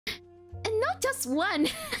just one.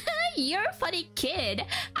 You're a funny kid.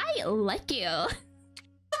 I like you.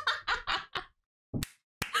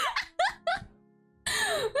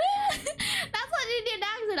 That's what Indian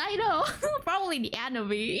accent, I know. Probably the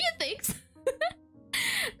enemy, you think?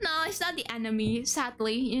 No, it's not the enemy,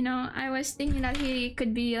 sadly. You know, I was thinking that he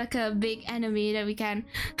could be like a big enemy that we can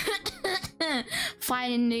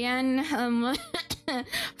fight in the end.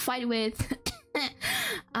 Fight with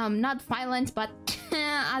not violence, but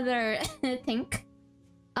other thing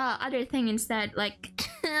instead, like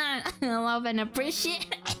love and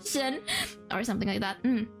appreciation or something like that.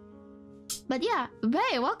 But yeah,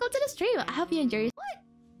 Bay, welcome to the stream. I hope you enjoy. What?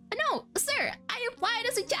 No, sir, I applied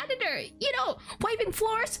as a janitor. You know, wiping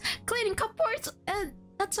floors, cleaning cupboards,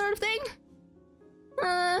 that sort of thing.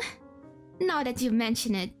 Now that you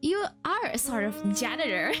mention it, you are a sort of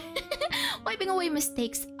janitor. Wiping away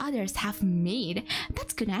mistakes others have made.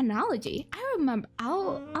 That's good analogy.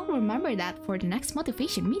 I'll remember that for the next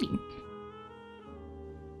motivation meeting.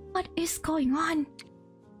 What is going on?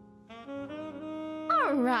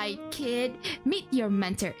 Alright, kid. Meet your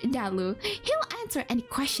mentor, Dalu. He'll answer any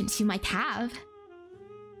questions you might have.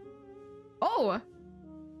 Oh!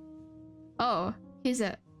 Oh, he's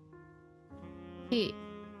a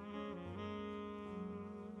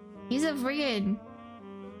friggin'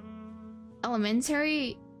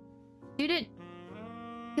 elementary student.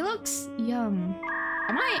 He looks young.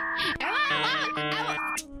 Am I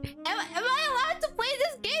allowed to play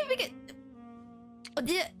this game? Because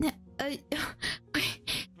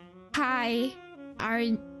hi, are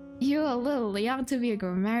you a little young to be a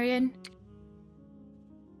grammarian?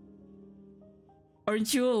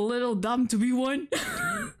 Aren't you a little dumb to be one?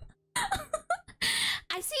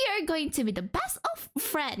 I see you're going to be the best of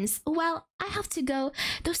friends. Well, I have to go.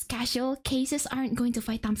 Those casual cases aren't going to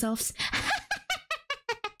fight themselves.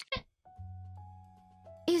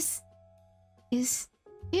 Is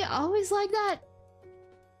he always like that?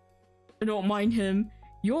 Don't mind him.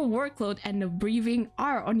 Your workload and the briefing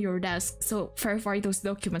are on your desk, so verify those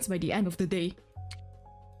documents by the end of the day.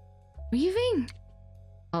 Briefing?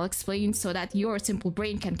 I'll explain so that your simple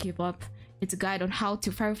brain can keep up. It's a guide on how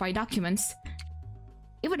to verify documents.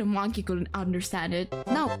 Even a monkey couldn't understand it.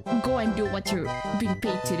 Now, go and do what you're being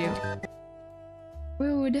paid to do.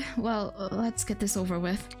 Rude. Well, let's get this over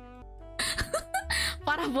with.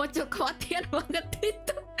 Para bocil kematian banget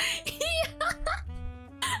itu.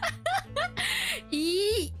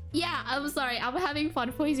 Yeah, I'm sorry. I'm having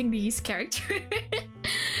fun voicing these characters.